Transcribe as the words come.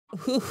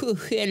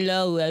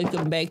Hello,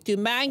 welcome back to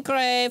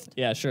Minecraft.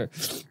 Yeah, sure.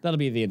 That'll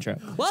be the intro.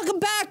 Welcome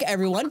back,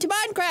 everyone, to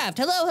Minecraft.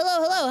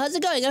 Hello. How's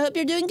it going? I hope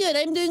you're doing good.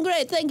 I'm doing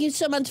great. Thank you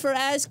so much for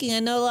asking. I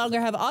no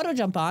longer have auto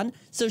jump on,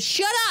 so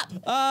shut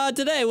up.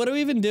 Today, what are we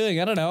even doing?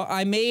 I don't know.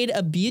 I made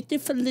a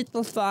beautiful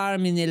little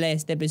farm in the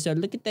last episode.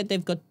 Look at that.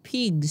 They've got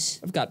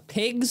pigs. I've got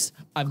pigs.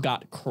 I've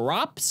got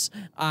crops.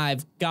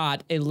 I've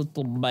got a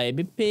little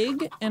baby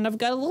pig, and I've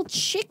got a little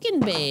chicken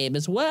babe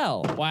as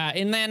well. Wow,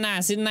 isn't that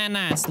nice? Isn't that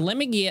nice? Let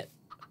me get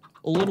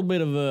a little bit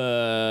of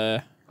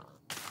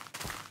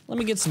let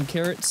me get some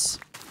carrots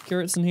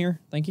in here.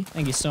 Thank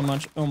you so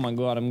much. Oh my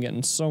god, I'm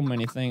getting so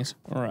many things.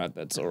 All right,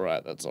 that's all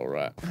right.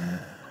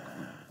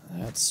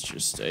 That's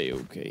just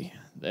a-okay.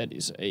 That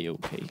is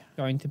a-okay.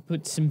 Going to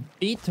put some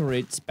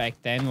beetroots back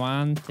then.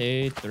 1,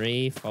 2,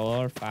 3,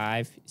 4,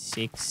 5,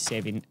 6,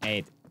 7,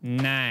 8,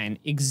 9.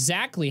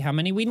 Exactly how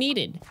many we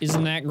needed.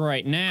 Isn't that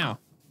great? Now,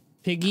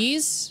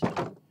 piggies,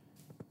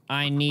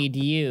 I need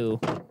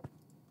you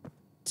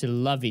to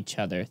love each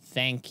other.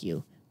 Thank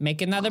you.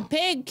 Make another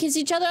pig, kiss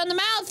each other on the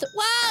mouth.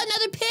 Wow,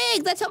 another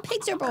pig. That's how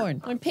pigs are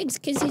born. When pigs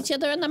kiss each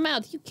other on the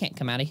mouth, you can't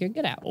come out of here.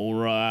 Get out. All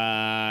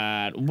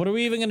right. What are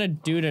we even gonna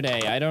do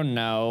today? I don't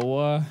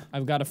know.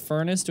 I've got a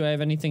furnace. Do I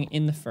have anything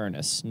in the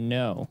furnace?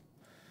 No.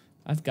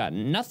 I've got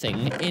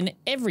nothing in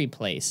every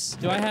place.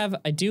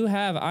 I do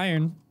have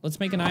iron. Let's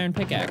make an iron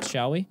pickaxe,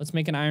 shall we? Let's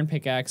make an iron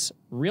pickaxe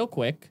real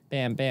quick.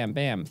 Bam, bam,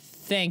 bam.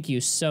 Thank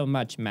you so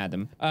much,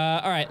 madam.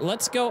 All right,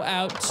 let's go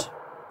out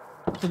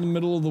to the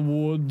middle of the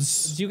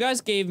woods. You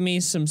guys gave me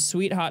some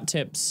sweet hot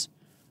tips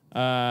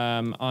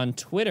on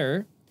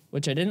Twitter,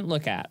 which I didn't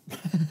look at.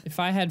 If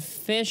I had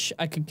fish,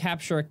 I could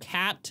capture a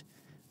cat,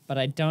 but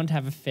I don't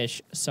have a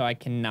fish, so I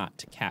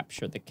cannot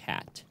capture the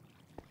cat.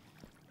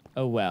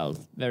 Oh well,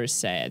 very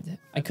sad.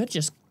 I could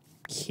just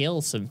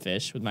kill some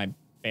fish with my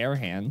bare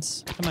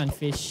hands. Come on,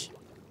 fish.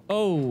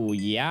 Oh,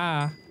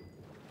 yeah.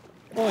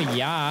 Oh,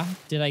 yeah.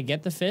 Did I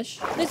get the fish?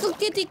 Little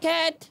kitty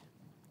cat.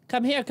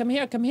 Come here, come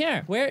here, come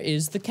here. Where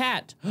is the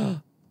cat?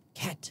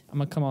 Cat. I'm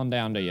gonna come on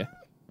down to you.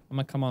 I'm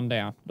gonna come on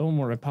down. Don't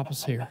worry,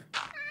 Papa's here.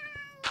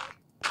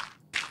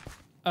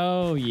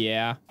 Oh,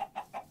 yeah.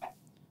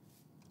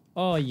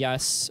 Oh,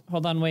 yes.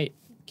 Hold on, wait.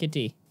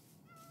 Kitty.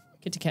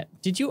 Kitty cat.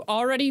 Did you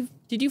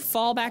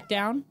fall back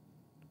down?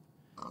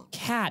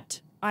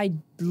 Cat. I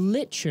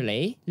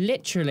literally,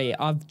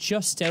 I've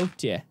just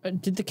helped you.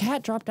 Did the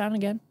cat drop down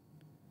again?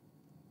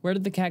 Where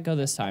did the cat go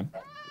this time?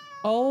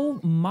 Oh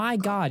my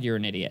god, you're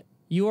an idiot.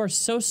 You are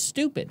so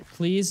stupid.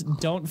 Please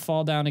don't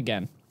fall down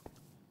again.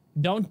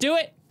 Don't do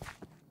it!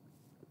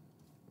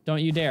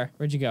 Don't you dare.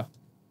 Where'd you go?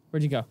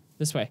 Where'd you go?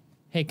 This way.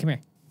 Hey, come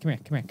here. Come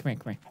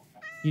here.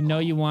 You know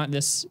you want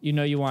this. You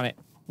know you want it.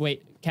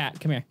 Wait,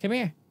 cat, come here. Come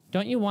here.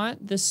 Don't you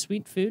want this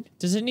sweet food?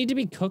 Does it need to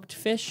be cooked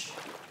fish?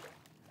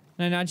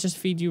 Can I not just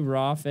feed you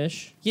raw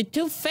fish? You're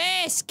too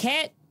fast,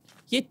 cat.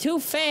 You're too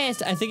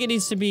fast. I think it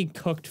needs to be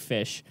cooked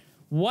fish.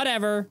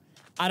 Whatever.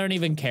 I don't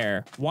even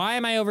care. Why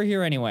am I over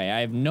here anyway?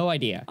 I have no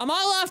idea. I'm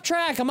all off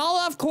track. I'm all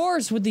off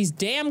course with these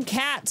damn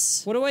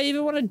cats. What do I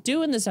even want to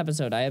do in this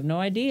episode? I have no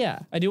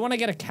idea. I do want to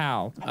get a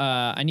cow.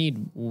 I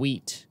need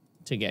wheat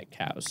to get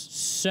cows.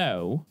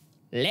 So,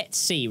 let's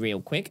see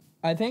real quick.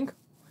 I think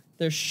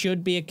there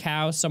should be a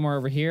cow somewhere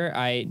over here.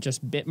 I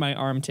just bit my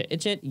arm to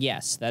itch it.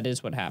 Yes, that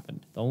is what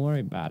happened. Don't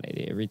worry about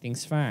it.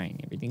 Everything's fine.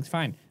 Everything's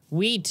fine.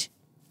 Wheat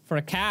for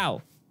a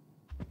cow.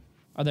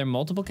 Are there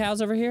multiple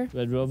cows over here?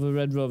 Red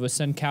Rover,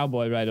 send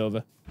cowboy right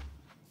over.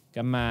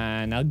 Come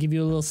on, I'll give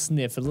you a little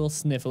sniff, a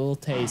little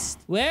taste.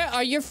 Where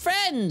are your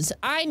friends?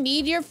 I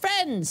need your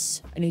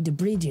friends. I need to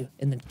breed you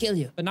and then kill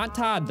you. But not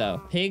Todd,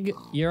 though. Pig,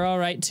 you're all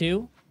right,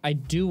 too. I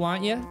do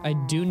want you. I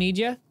do need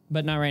you,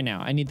 but not right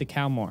now. I need the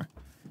cow more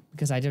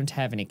because I don't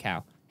have any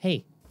cow.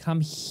 Hey, come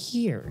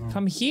here.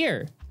 Come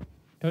here.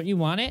 Don't you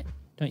want it?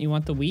 Don't you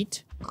want the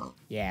wheat?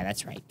 Yeah,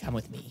 that's right. Come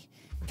with me.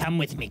 Come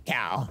with me,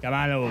 cow. Come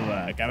on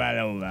over. Come on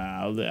over.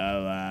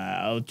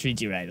 I'll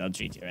treat you right. I'll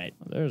treat you right.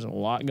 There's a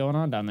lot going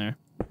on down there.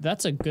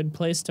 That's a good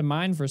place to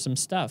mine for some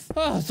stuff.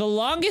 Oh, the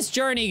longest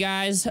journey,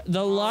 guys.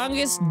 The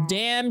longest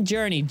damn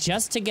journey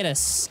just to get a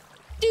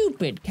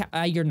stupid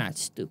cow. You're not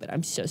stupid.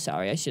 I'm so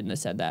sorry. I shouldn't have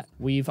said that.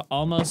 We've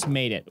almost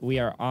made it. We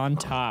are on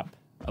top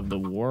of the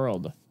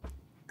world.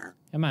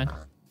 Come on.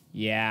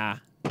 Yeah.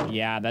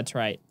 Yeah, that's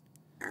right.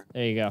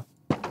 There you go.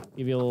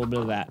 Give you a little bit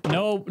of that.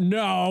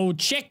 No,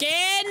 chicken!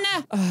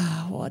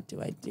 What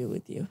do I do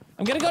with you?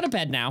 I'm gonna go to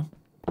bed now.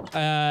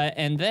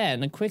 And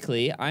then,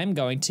 quickly, I'm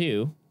going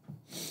to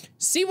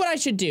see what I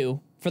should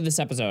do for this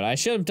episode. I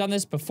should have done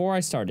this before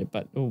I started,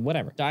 but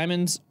whatever.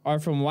 Diamonds are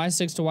from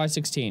Y6 to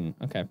Y16.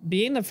 Okay.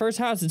 Being the first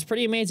house, it's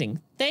pretty amazing.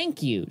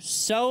 Thank you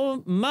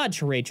so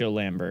much, Rachel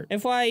Lambert.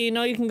 If you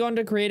know you can go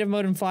into creative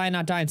mode and fly and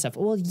not die and stuff.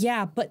 Well,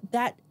 yeah, but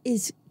that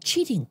is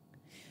cheating.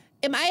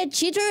 Am I a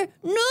cheater?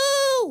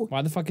 No!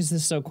 Why the fuck is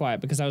this so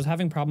quiet? Because I was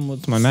having problem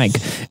with my mic.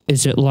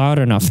 Is it loud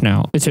enough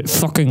now? Is it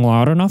fucking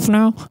loud enough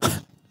now?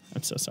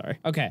 I'm so sorry.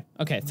 Okay.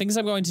 Things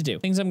I'm going to do.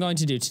 Things I'm going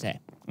to do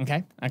today.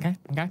 Okay. I'm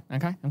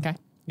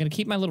gonna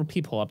keep my little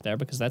peephole up there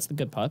because that's the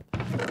good part.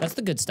 That's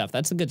the good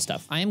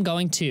stuff. I am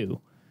going to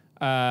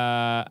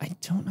I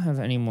don't have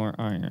any more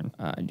iron.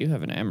 I do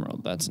have an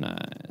emerald. That's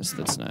nice.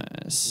 That's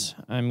nice.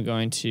 I'm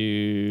going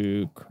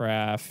to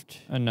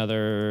craft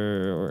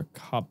another or a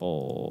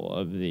couple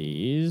of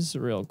these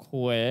real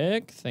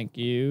quick. Thank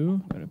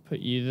you. I'm going to put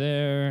you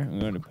there. I'm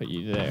going to put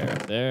you there.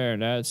 There,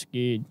 that's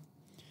good.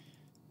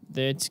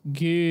 That's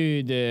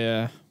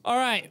good. All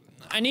right.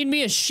 I need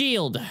me a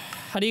shield.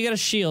 How do you get a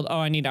shield? Oh,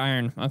 I need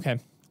iron. Okay.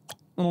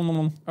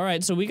 All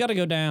right, so we gotta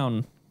go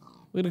down.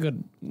 We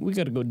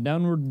gotta go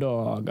downward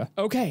dog.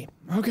 Okay,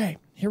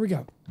 here we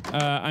go.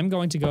 I'm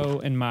going to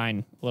go and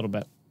mine a little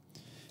bit.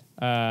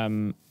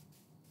 I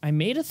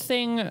made a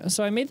thing,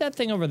 so I made that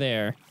thing over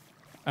there.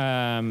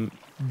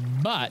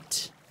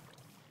 But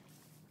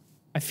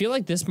I feel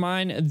like these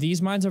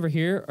mines over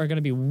here are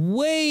gonna be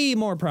way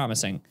more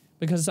promising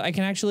because I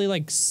can actually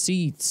like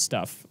see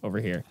stuff over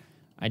here.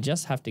 I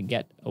just have to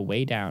get a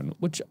way down,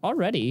 which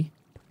already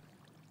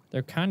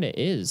there kinda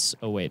is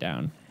a way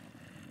down.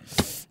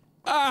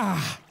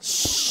 Ah,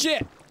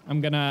 shit.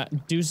 I'm gonna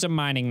do some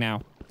mining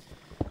now.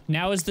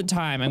 Now is the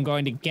time. I'm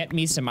going to get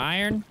me some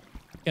iron.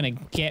 Gonna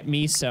get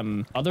me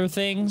some other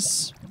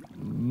things.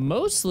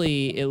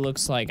 Mostly it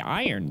looks like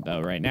iron though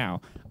right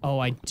now. Oh,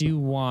 I do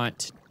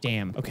want,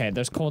 damn. Okay,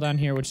 there's coal down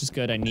here, which is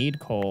good. I need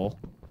coal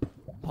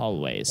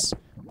always.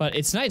 But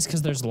it's nice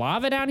because there's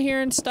lava down here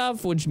and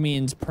stuff, which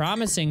means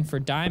promising for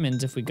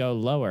diamonds if we go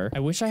lower. I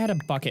wish I had a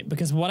bucket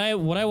because what I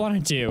want to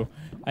do,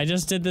 I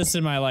just did this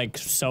in my like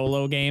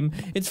solo game.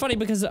 It's funny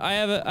because I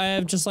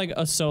have just like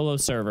a solo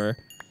server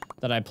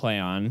that I play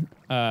on.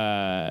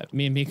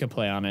 Me and Mika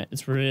play on it.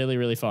 It's really,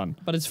 really fun.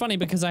 But it's funny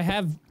because I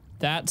have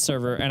that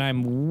server and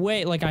I'm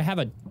I have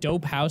a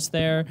dope house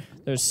there.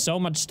 There's so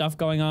much stuff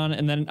going on,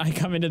 and then I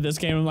come into this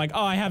game and I'm like,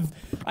 oh, I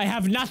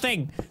have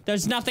nothing.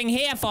 There's nothing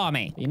here for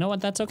me. You know what?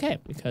 That's okay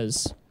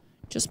because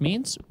it just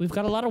means we've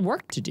got a lot of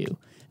work to do,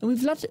 and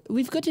we've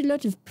got a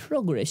lot of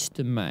progress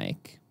to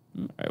make.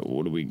 All right,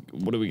 what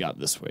do we got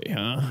this way,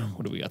 huh?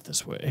 What do we got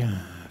this way?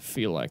 I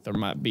feel like there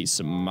might be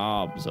some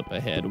mobs up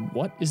ahead.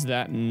 What is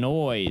that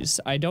noise?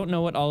 I don't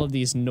know what all of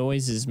these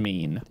noises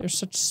mean. They're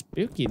such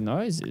spooky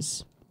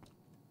noises.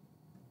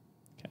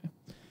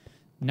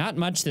 Not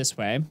much this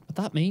way, but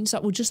that means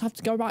that we'll just have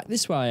to go back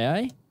this way,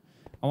 eh?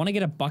 I want to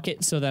get a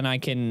bucket so then I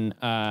can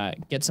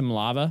get some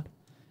lava.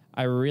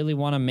 I really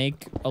want to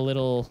make a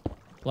little,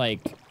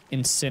 like,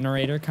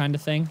 incinerator kind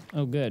of thing.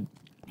 Oh, good.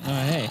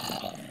 Oh, hey.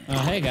 Oh,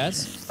 hey,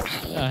 guys.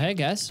 Oh, hey,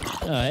 guys.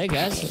 Oh, hey,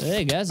 guys.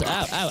 Hey, guys. Ow,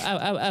 ow, ow,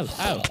 ow, ow,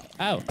 ow,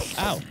 ow,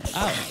 ow,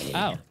 ow,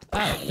 ow,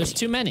 ow. There's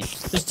too many.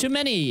 There's too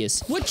many of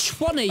yous. Which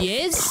one of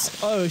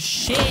yous? Oh,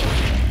 shit.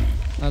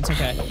 That's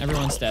okay.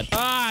 Everyone's dead.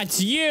 Ah,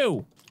 it's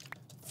you!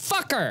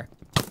 Fucker!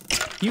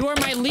 You are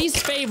my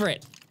least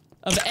favorite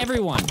of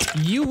everyone.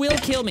 You will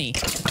kill me.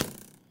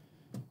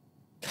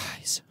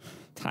 Guys,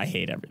 I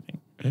hate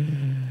everything.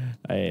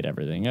 I hate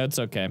everything. It's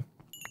okay.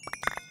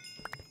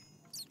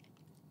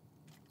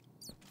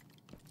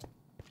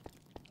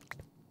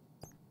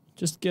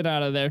 Just get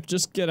out of there.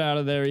 Just get out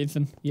of there,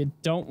 Ethan. You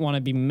don't want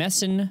to be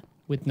messing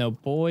with no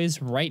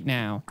boys right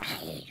now.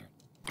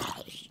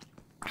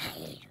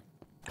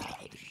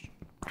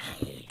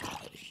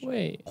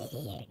 Wait.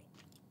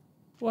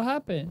 What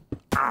happened?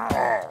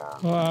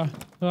 My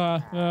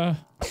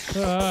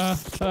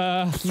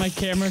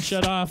camera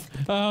shut off.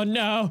 Oh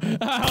no!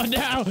 Oh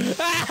no!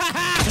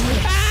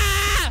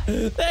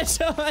 There's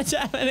so much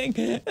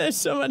happening. There's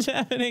so much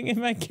happening, and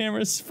my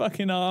camera's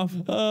fucking off.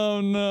 Oh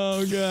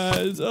no,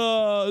 guys!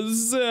 Oh,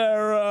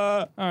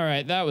 Sarah! All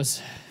right, that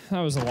was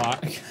a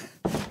lot.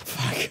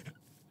 Fuck.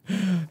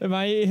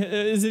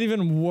 Is it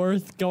even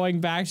worth going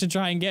back to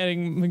try and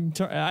getting,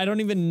 I don't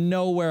even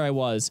know where I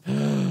was.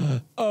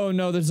 Oh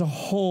no, there's a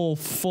whole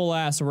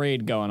full-ass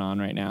raid going on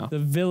right now. The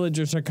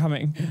villagers are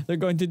coming. They're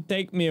going to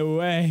take me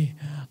away.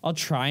 I'll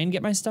try and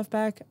get my stuff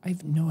back. I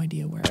have no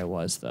idea where I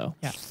was though.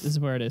 Yeah, this is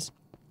where it is.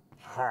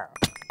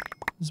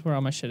 This is where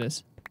all my shit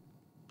is.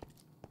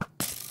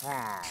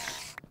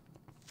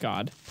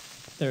 God.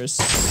 There's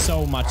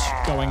so much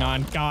going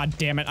on. God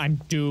damn it, I'm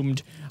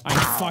doomed.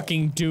 I'm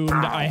fucking doomed.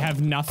 I have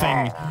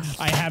nothing.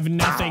 I have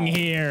nothing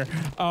here.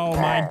 Oh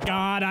my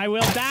god, I will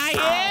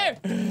die here!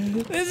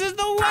 This is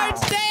the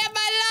worst day of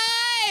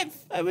my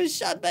life! I was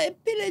shot by a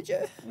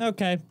pillager.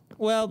 Okay,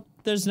 well,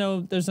 there's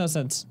no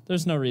sense.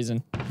 There's no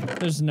reason.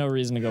 There's no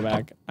reason to go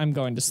back. I'm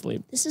going to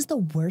sleep. This is the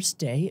worst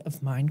day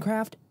of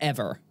Minecraft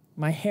ever.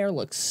 My hair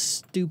looks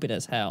stupid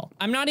as hell.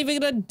 I'm not even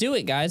gonna do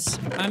it, guys.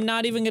 I'm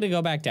not even gonna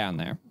go back down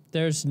there.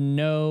 There's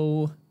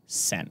no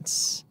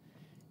sense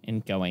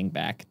in going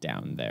back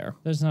down there.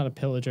 There's not a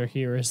pillager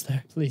here, is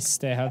there? Please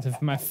stay out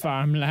of my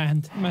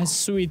farmland. My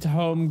sweet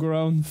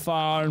homegrown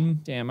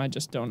farm. Damn, I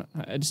just don't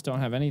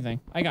have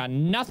anything. I got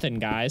nothing,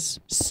 guys.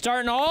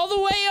 Starting all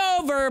the way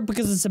over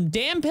because of some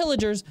damn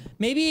pillagers.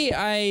 Maybe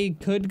I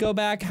could go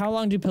back. How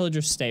long do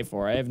pillagers stay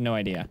for? I have no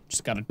idea.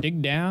 Just gotta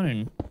dig down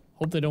and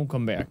hope they don't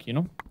come back, you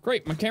know?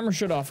 Great, my camera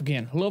shut off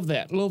again. Love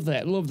that, love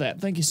that, love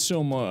that. Thank you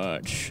so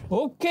much.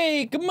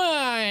 Okay, come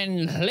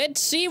on. Let's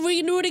see if we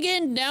can do it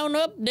again. Down,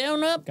 up,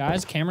 down, up.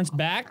 Guys, camera's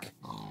back.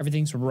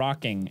 Everything's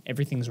rocking.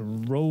 Everything's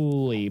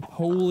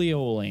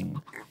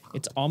roly-poly-oling.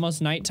 It's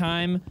almost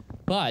nighttime,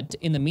 but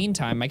in the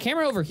meantime, my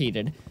camera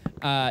overheated.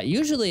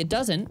 Usually it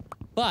doesn't,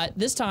 but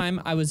this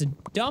time I was a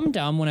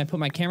dumb when I put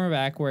my camera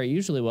back where it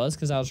usually was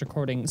because I was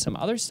recording some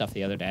other stuff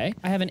the other day.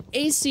 I have an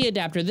AC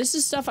adapter. This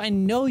is stuff I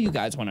know you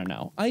guys want to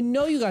know. I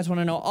know you guys want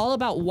to know all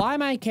about why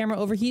my camera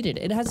overheated.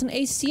 It has an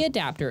AC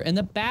adapter and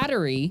the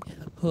battery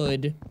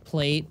hood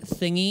plate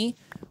thingy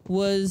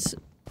was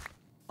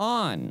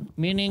on,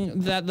 meaning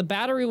that the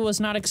battery was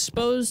not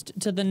exposed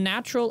to the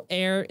natural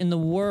air in the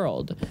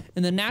world.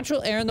 And the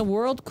natural air in the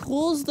world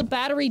cools the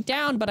battery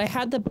down, but I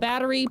had the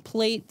battery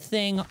plate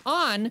thing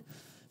on,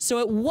 so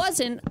it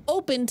wasn't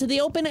open to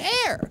the open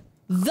air.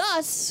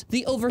 Thus,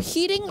 the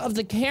overheating of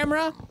the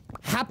camera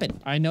happened.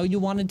 I know you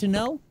wanted to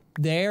know.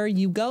 There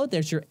you go.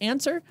 There's your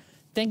answer.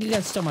 Thank you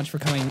guys so much for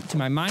coming to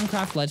my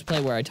Minecraft Let's Play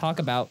where I talk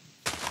about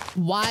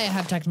why I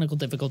have technical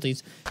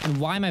difficulties and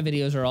why my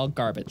videos are all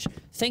garbage.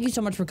 Thank you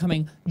so much for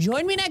coming.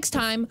 Join me next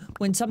time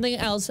when something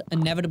else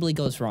inevitably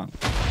goes wrong.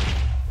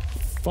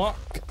 Fuck.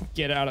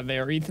 Get out of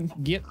there, Ethan.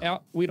 Get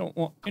out. We don't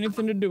want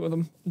anything to do with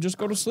them. Just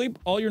go to sleep.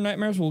 All your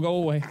nightmares will go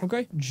away,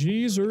 okay?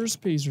 Jeezers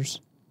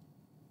Peasers.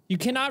 You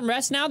cannot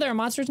rest now? There are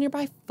monsters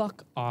nearby?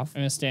 Fuck off.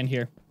 I'm gonna stand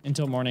here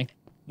until morning.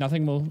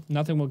 Nothing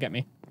will get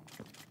me.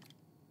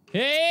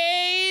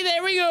 Hey,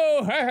 there we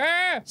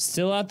go.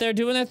 Still out there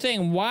doing their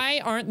thing.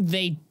 Why aren't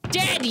they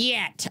dead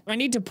yet? I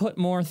need to put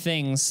more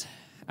things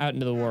out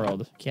into the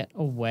world. Get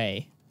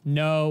away.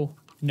 No.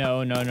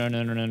 No.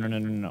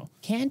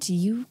 Can't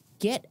you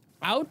get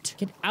out?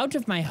 Get out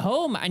of my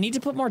home. I need to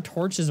put more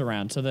torches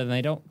around so that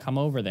they don't come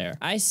over there.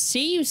 I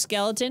see you,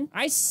 skeleton.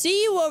 I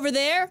see you over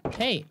there.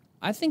 Hey,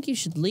 I think you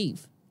should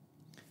leave.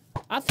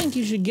 I think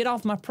you should get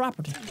off my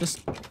property. Just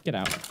get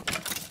out.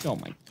 Oh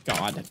my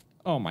god.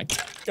 Oh my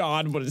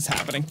god, what is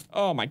happening?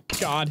 Oh my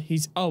god,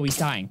 he's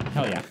dying.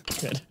 Hell yeah,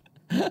 good.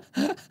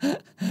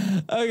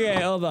 Okay,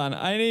 hold on.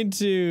 I need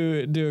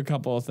to do a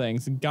couple of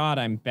things. God,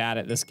 I'm bad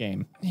at this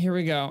game. Here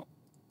we go.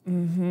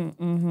 Want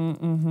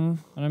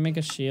to make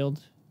a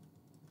shield?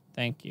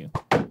 Thank you.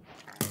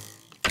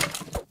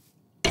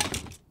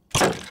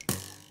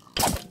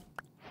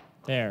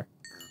 There.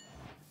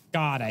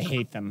 God, I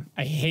hate them.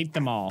 I hate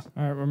them all.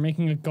 All right, we're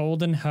making a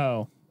golden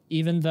hoe.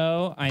 Even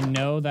though I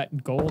know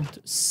that gold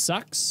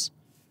sucks,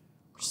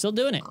 we're still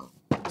doing it.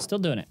 Still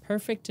doing it.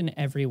 Perfect in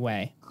every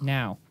way.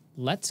 Now,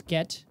 let's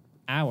get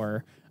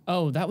our...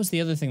 Oh, that was the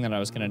other thing that I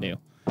was gonna do.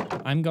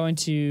 I'm going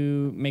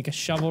to make a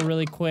shovel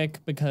really quick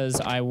because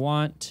I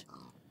want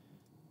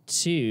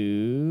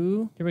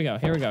to... Here we go.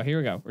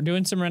 We're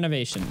doing some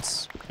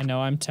renovations. I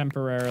know I'm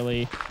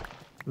temporarily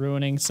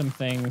ruining some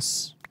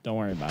things. Don't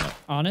worry about it.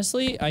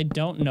 Honestly, I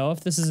don't know if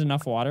this is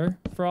enough water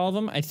for all of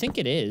them. I think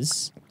it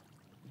is.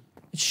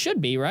 It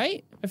should be,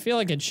 right? I feel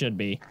like it should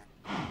be.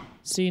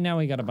 See, now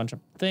we got a bunch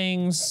of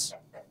things,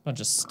 bunch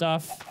of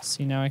stuff.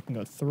 See, now I can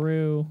go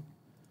through.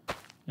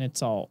 And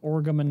it's all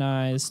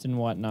organized and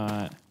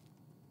whatnot.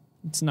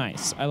 It's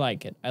nice. I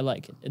like it.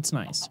 It's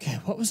nice. Okay,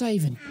 what was I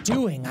even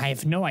doing? I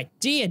have no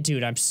idea,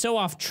 dude. I'm so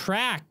off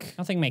track.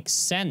 Nothing makes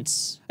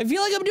sense. I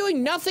feel like I'm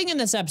doing nothing in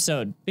this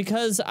episode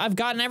because I've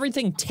gotten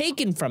everything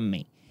taken from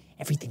me.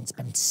 Everything's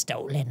been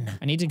stolen.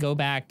 I need to go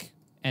back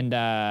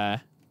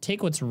and,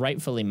 take what's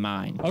rightfully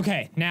mine.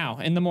 Okay, now,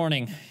 in the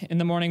morning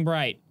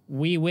bright,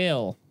 we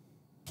will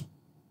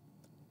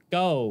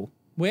go.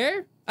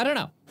 Where? I don't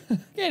know.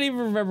 Can't even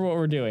remember what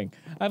we're doing.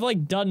 I've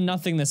like done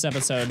nothing this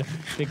episode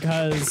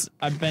because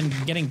I've been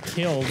getting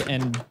killed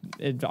and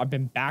I've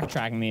been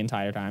backtracking the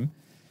entire time.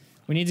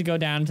 We need to go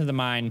down to the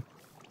mine.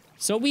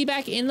 So we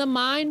back in the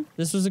mine?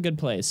 This was a good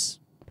place.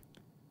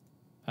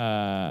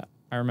 I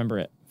remember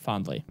it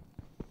fondly.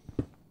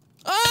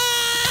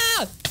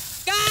 Ah!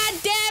 God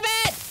damn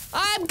it!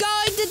 I'm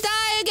going to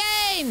die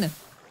again!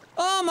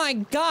 Oh my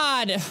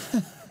god.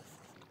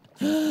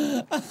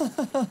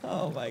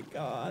 Oh my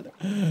god.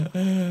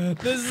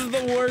 This is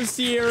the worst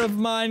year of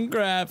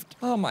Minecraft.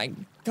 Oh my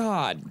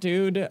god,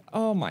 dude.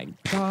 Oh my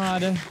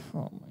god.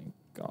 Oh my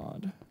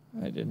god.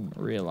 I didn't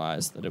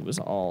realize that it was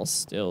all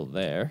still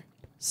there.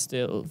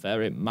 Still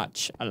very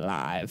much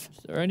alive. Is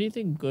there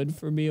anything good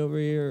for me over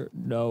here?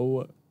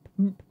 No.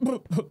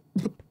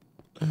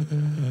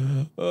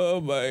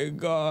 Oh my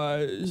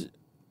gosh.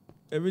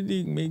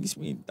 Everything makes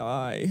me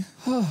die.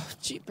 Oh,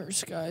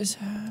 jeepers, guys.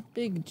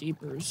 Big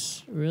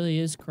jeepers. It really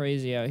is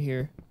crazy out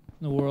here in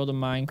the world of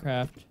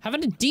Minecraft.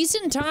 Having a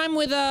decent time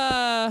with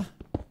iron,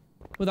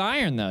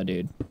 though,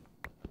 dude.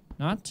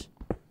 Not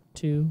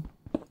too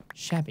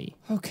shabby.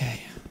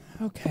 Okay.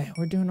 Okay,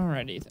 we're doing all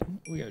right,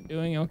 Ethan. We are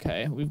doing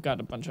okay. We've got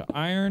a bunch of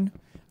iron.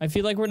 I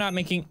feel like we're not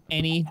making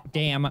any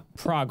damn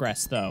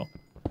progress, though.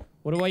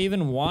 What do I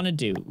even want to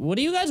do? What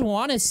do you guys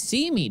want to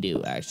see me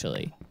do,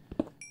 actually?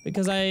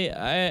 Because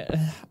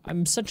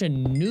I'm such a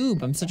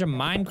noob. I'm such a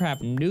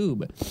Minecraft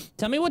noob.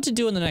 Tell me what to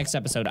do in the next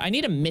episode. I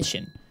need a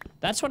mission.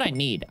 That's what I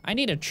need. I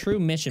need a true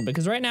mission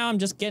because right now I'm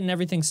just getting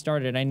everything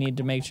started. I need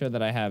to make sure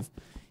that I have,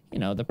 you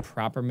know, the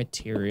proper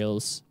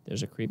materials.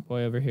 There's a creep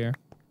boy over here.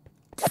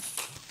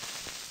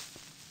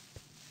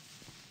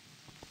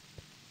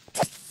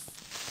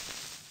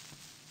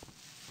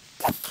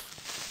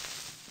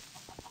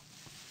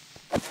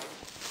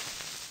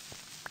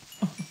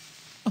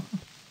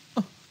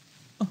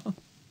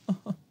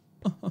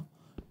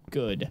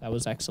 good. That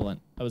was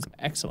excellent. That was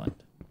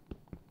excellent.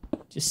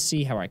 Just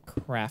see how I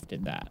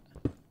crafted that.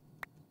 It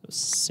was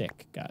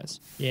sick, guys.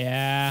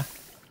 Yeah.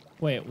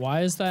 Wait,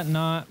 why is that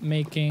not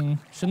making...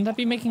 Shouldn't that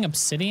be making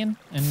obsidian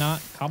and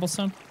not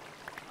cobblestone?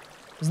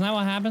 Isn't that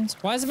what happens?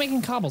 Why is it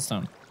making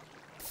cobblestone?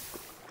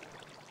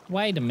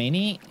 Wait a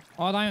minute.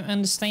 I don't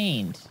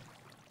understand.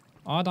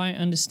 I don't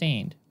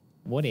understand.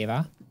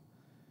 Whatever.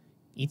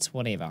 It's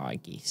whatever, I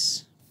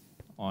guess.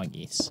 I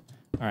guess.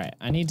 Alright,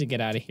 I need to get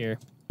out of here.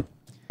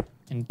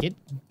 And get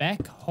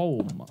back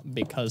home.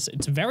 Because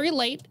it's very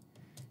late.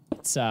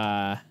 It's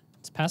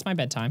past my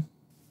bedtime.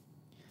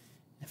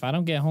 If I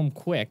don't get home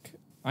quick,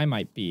 I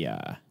might be,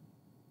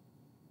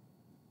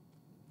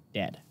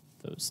 dead.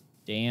 Those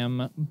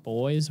damn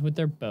boys with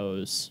their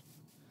bows.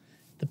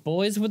 The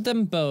boys with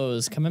them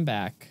bows coming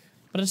back.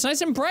 But it's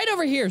nice and bright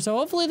over here, so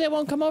hopefully they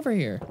won't come over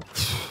here.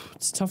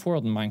 It's a tough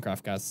world in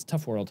Minecraft, guys. It's a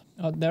tough world.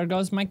 Oh, there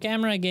goes my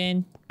camera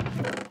again.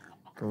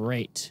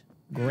 Great.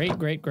 Great,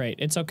 great, great.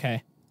 It's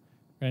okay.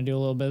 We're gonna do a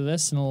little bit of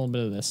this and a little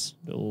bit of this.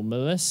 Do a little bit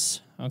of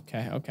this.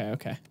 Okay, okay,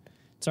 okay.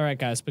 It's alright,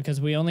 guys,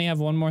 because we only have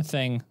one more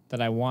thing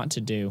that I want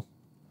to do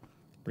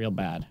real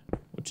bad,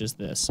 which is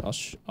this.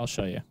 I'll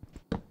show you.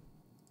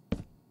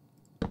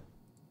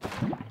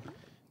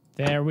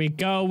 There we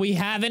go. We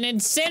have an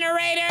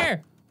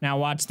incinerator! Now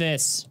watch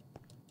this.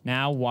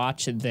 Now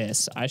watch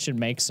this. I should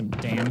make some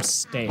damn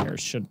stairs,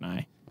 shouldn't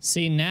I?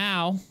 See,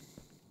 now,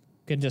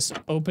 I can just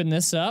open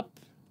this up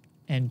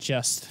and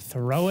just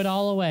throw it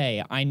all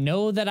away. I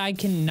know that I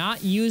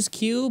cannot use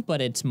Q,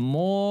 but it's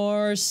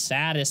more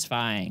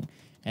satisfying.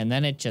 And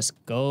then it just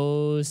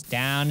goes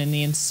down in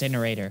the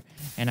incinerator.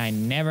 And I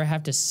never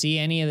have to see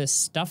any of this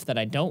stuff that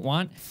I don't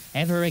want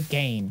ever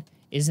again.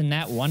 Isn't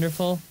that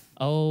wonderful?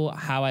 Oh,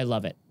 how I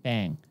love it.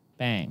 Bang,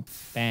 bang,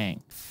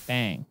 bang,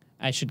 bang.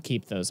 I should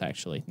keep those,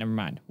 actually. Never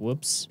mind.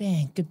 Whoops.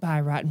 Bang,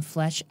 goodbye, rotten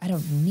flesh. I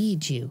don't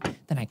need you.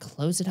 Then I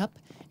close it up,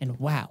 and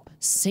wow,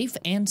 safe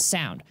and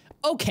sound.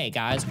 Okay,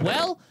 guys,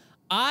 well,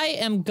 I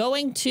am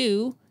going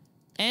to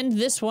end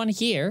this one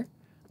here.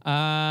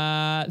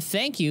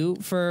 Thank you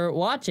for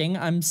watching.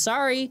 I'm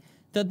sorry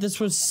that this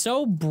was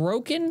so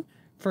broken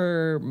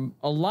for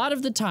a lot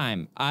of the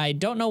time. I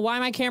don't know why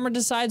my camera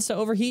decides to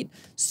overheat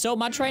so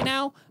much right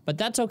now, but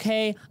that's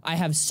okay. I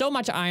have so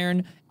much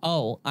iron.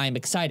 Oh, I'm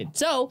excited.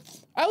 So,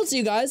 I will see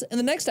you guys in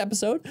the next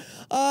episode.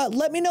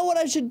 Let me know what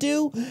I should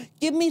do.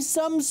 Give me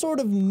some sort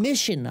of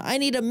mission. I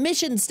need a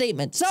mission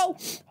statement. So,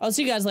 I'll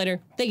see you guys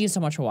later. Thank you so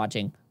much for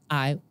watching.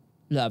 I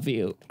love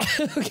you.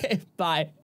 Okay, bye.